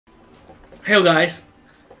Hey guys,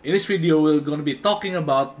 in this video we're going to be talking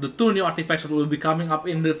about the two new artifacts that will be coming up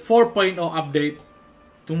in the 4.0 update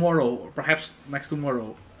tomorrow, or perhaps next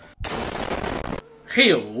tomorrow.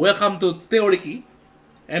 Hey, welcome to TheoRycky,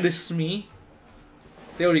 and this is me,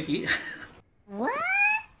 TheoRycky. What?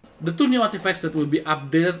 The two new artifacts that will be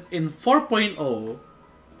updated in 4.0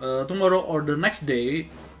 tomorrow or the next day,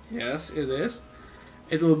 yes it is,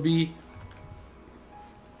 it will be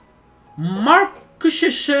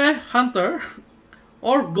Marchausse Hunter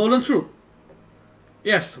or Golden Troupe.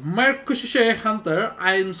 Yes, Marchausse Hunter.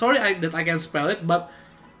 I'm sorry that I can't spell it, but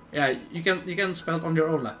yeah, you can spell it on your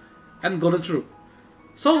own lah. And Golden Troupe.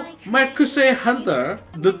 So Marchausse Hunter,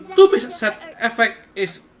 the two-piece set effect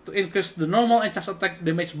is to increase the normal and charge attack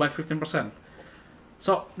damage by 15%.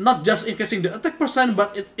 So not just increasing the attack percent,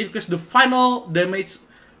 but it increases the final damage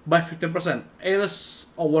by 15%. It is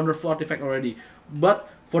a wonderful artifact already. But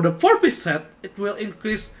for the 4-piece set, it will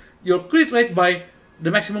increase your crit rate by the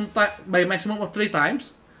maximum of 3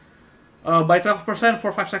 times, by 12%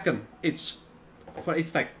 for 5 seconds each for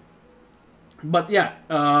each tag. But yeah,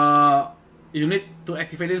 you need to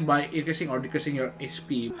activate it by increasing or decreasing your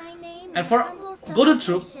HP. And for Golden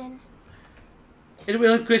Troupe, it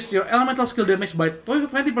will increase your elemental skill damage by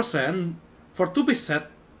 20% for 2-piece set,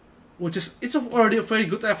 which is already a very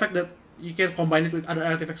good effect that you can combine it with other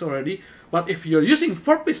artifacts already. But if you're using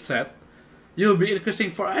 4-piece set, you'll be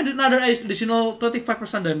increasing for another additional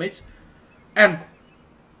 25% damage and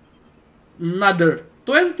another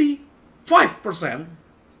 25%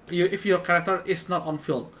 if your character is not on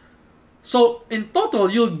field. So in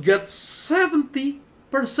total, you'll get 70%.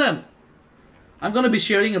 I'm gonna be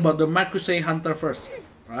sharing about the Marchausse Hunter first,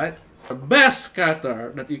 right? The best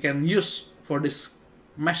character that you can use for this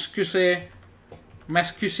Marchausse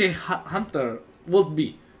Hunter would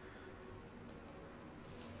be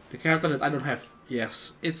the character that I don't have.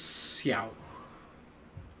 Yes, it's Xiao.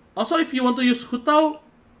 Also, if you want to use Hu Tao,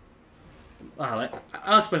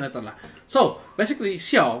 I'll explain it on. So basically,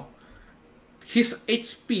 Xiao, his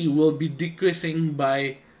HP will be decreasing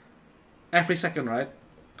by every second, right?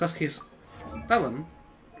 Because his talent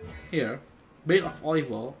here, Bane of All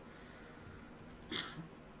Evil,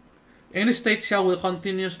 in this state, Xiao will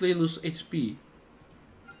continuously lose HP.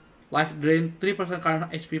 Life drain 3%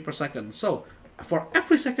 current HP per second. So for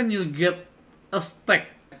every second you get a stack,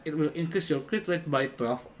 it will increase your crit rate by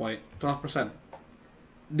 12%.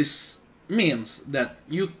 This means that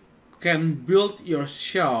you can build your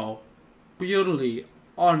Xiao purely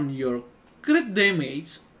on your crit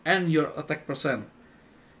damage and your attack percent.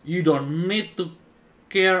 You don't need to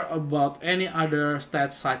care about any other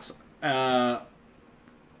stats such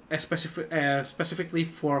specifically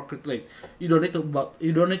for crit rate. You don't need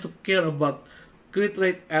to care about crit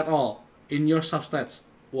rate at all in your substats.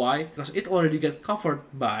 Why? Because it already gets covered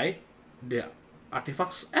by the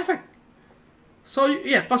artifacts effect. So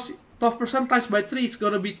yeah, plus 12% times by 3 is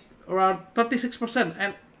gonna be around 36%,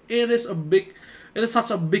 and it is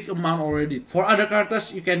such a big amount already. For other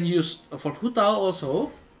characters, you can use for Hu Tao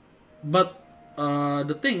also, but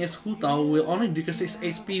the thing is, Hu Tao will only decrease his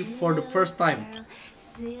HP for the first time.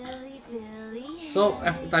 So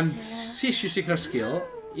every time she's using her skill,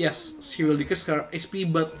 yes, she will decrease her HP,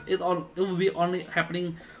 but it will be only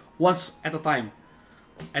happening once at a time,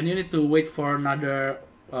 and you need to wait for another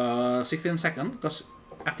 16 seconds, because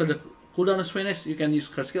after the cooldown is finished, you can use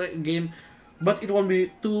her skill again, but it won't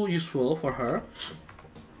be too useful for her.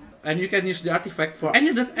 And you can use the artifact for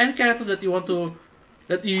any character that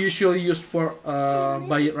you usually use for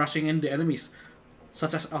by rushing in the enemies,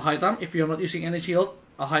 such as a high time. If you're not using any shield,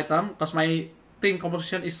 a high time, because my team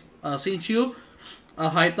composition is Xingqiu, a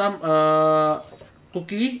high time,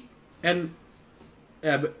 Cookie, and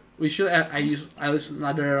I use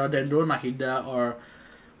another Dendro, Nahida, or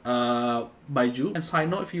Baiju, and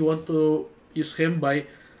Sino if you want to use him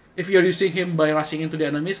if you're using him by rushing into the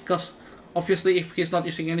enemies, because obviously if he's not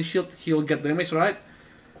using any shield, he'll get damage, right?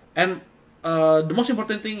 And the most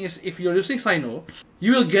important thing is, if you're using Sino,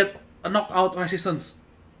 you will get a knockout resistance.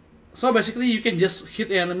 So basically, you can just hit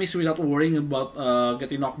the enemies without worrying about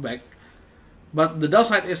getting knocked back. But the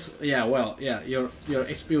downside is, your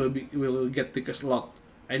HP will get decreased a lot.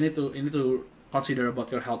 You need to consider about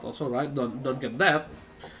your health also, right? Don't get that.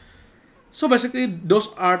 So basically, those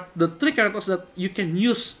are the 3 characters that you can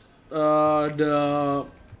use the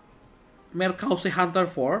Marchausse Hunter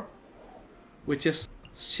for, which is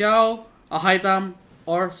Xiao, Ahaitam,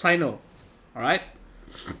 or Sino. Alright?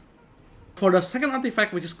 For the second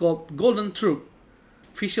artifact, which is called Golden Troupe,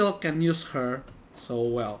 Official can use her so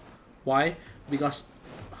well. Why? Because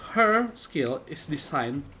her skill is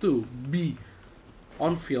designed to be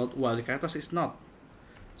on field while the character is not.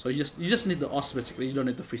 So you just need the OS basically. You don't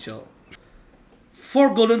need the visual. For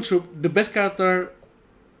Golden Troupe, the best character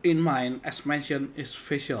in mind, as mentioned, is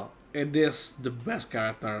visual. It is the best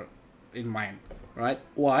character in mind, right?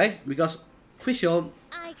 Why? Because visual,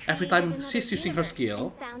 every time she's using her skill,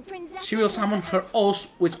 she will summon her O's,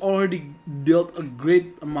 which already dealt a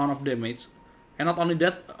great amount of damage. And not only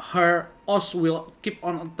that, her O's will keep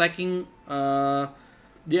on attacking the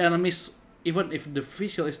enemies even if the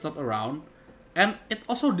visual is not around. And it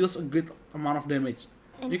also deals a great amount of damage.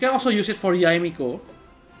 You can also use it for Yaemiko.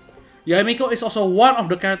 Yaemiko is also one of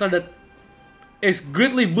the characters that is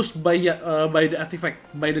greatly boosted by the artifact,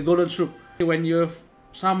 by the Golden Troupe. When you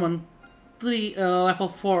summon level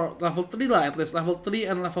 3 lah, at least level 3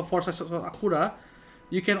 and level 4 Sesao Sakura,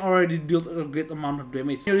 you can already deal a great amount of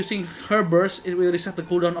damage. You're using her burst, it will reset the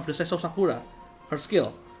cooldown of the Sesao Sakura, her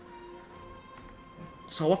skill.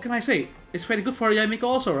 So what can I say? It's very good for Yaemiko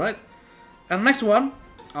also, right? And next one,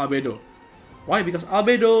 Albedo. Why? Because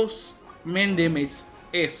Albedo's main damage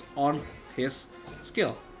is on his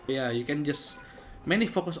skill. Yeah, you can just mainly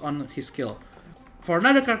focus on his skill. For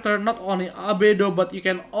another character, not only Albedo, but you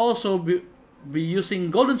can also be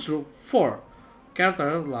using Golden Troupe for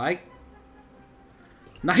character like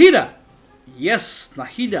Nahida. Yes,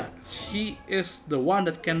 Nahida. She is the one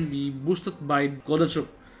that can be boosted by Golden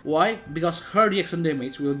Troupe. Why? Because her reaction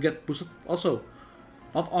damage will get boosted also.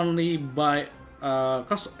 Not only by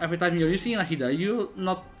because every time you're using Nahida, you're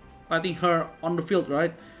not fighting her on the field,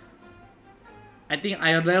 right? I think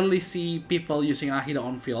I rarely see people using Nahida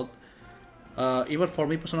on field. Even for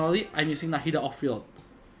me personally, I'm using Nahida off field.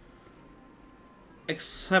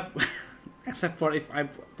 Except for if I'm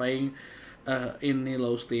playing in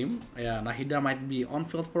Nilo's team. Yeah, Nahida might be on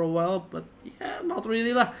field for a while, but yeah, not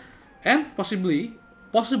really lah. And possibly,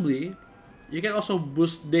 you can also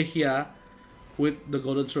boost Dehya with the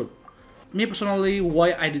Golden Troupe. Me personally,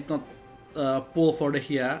 why I did not pull for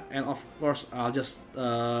Dehya, and of course I'll just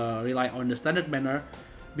rely on the standard banner,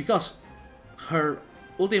 because her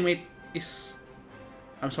ultimate is,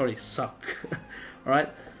 I'm sorry, suck. Alright,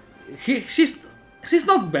 she's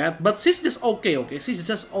not bad, but she's just okay. She's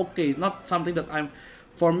just okay. Not something that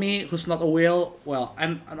for me who's not a whale. Well,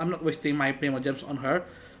 I'm not wasting my Primo Gems on her,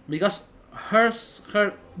 because her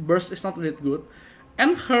burst is not really good,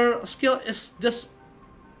 and her skill is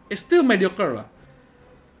still mediocre.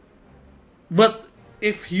 But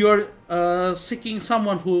if you're seeking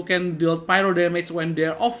someone who can deal pyro damage when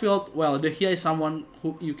they're off field, well, Dehya is someone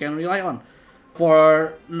who you can rely on.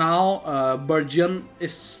 For now, Burgeon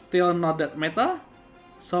is still not that meta,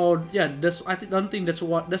 so yeah, I don't think that's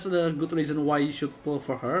a good reason why you should pull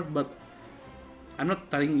for her. But I'm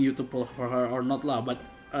not telling you to pull for her or not lah. But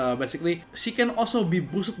basically, she can also be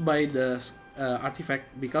boosted by the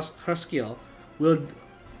artifact, because her skill will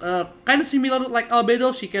kind of similar like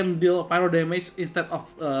Albedo. She can deal pyro damage instead of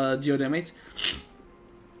geo damage.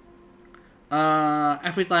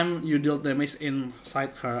 Every time you deal damage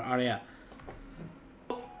inside her area.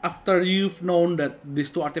 After you've known that these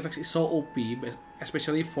two artifacts is so OP,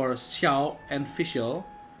 especially for Xiao and Visual,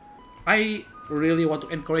 I really want to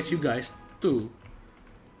encourage you guys to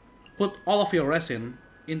put all of your resin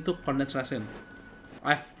into condensed resin.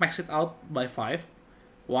 I've maxed it out by 5.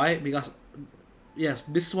 Why? Because yes,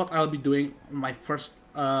 this is what I'll be doing my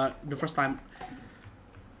the first time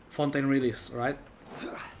Fontaine release, right?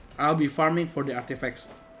 I'll be farming for the artifacts.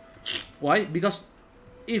 Why? Because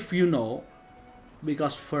if you know,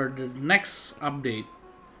 because for the next update,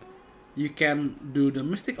 you can do the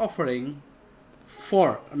Mystic Offering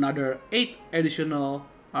for another 8 additional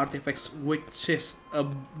artifacts, which is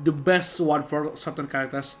the best one for certain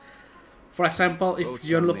characters. For example, if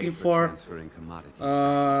you're looking for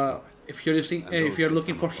if you're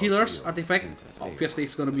looking for healers artifact, obviously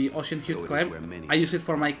it's gonna be Ocean Hued Clam. I use it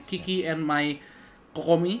for my Kiki and my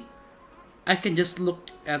Kokomi. I can just look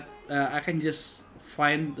at I can just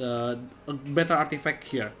find a better artifact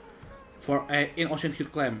here for in Ocean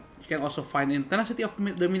Hued Clam. You can also find in Tenacity of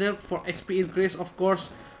the Millet for HP increase, of course.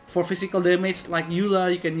 For physical damage like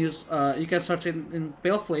Eula, you can use you can search in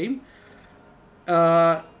Pale Flame.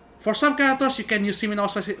 For some characters, you can use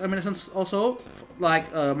Seminous Reminiscence also,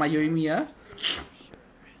 like my Yoimiya.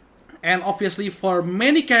 And obviously for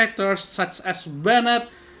many characters such as Bennett,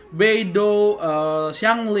 Beidou,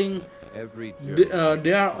 Xiangling,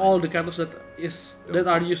 they are all the characters that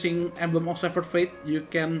are using Emblem of Severed Fate. You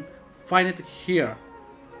can find it here.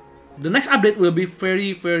 The next update will be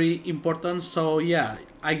very, very important. So yeah,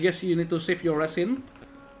 I guess you need to save your resin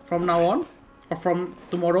from now on, or from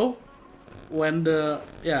tomorrow, when the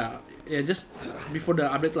just before the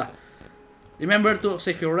update lah. Remember to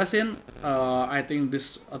save your resin. I think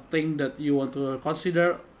this is a thing that you want to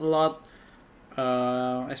consider a lot,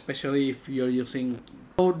 especially if you're using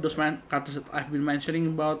those characters that I've been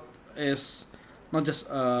mentioning about is not just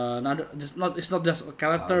it's not just a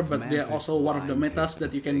character, but they're also one of the metas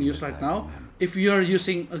that you can use right now. If you're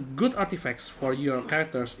using a good artifacts for your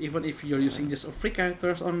characters, even if you're using just a free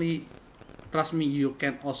characters only, trust me, you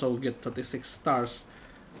can also get 36 stars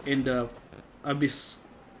in the Abyss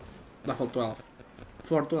level 12.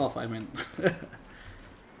 Floor 12, I mean.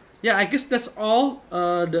 Yeah, I guess that's all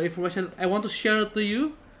the information I want to share to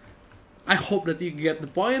you. I hope that you get the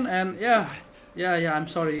point, and yeah, I'm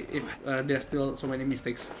sorry if there's still so many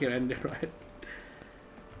mistakes here and there, right?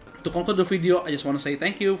 To conclude the video, I just want to say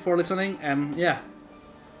thank you for listening, and yeah,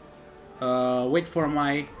 wait for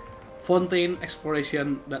my Fontaine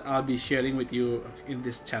exploration that I'll be sharing with you in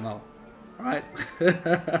this channel. Alright?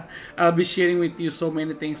 I'll be sharing with you so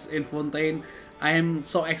many things in Fontaine. I am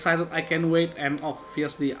so excited, I can wait, and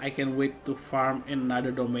obviously I can wait to farm in another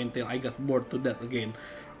domain till I get bored to that again.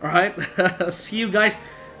 Alright? See you guys,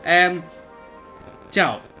 and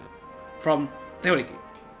ciao from TheoRycky.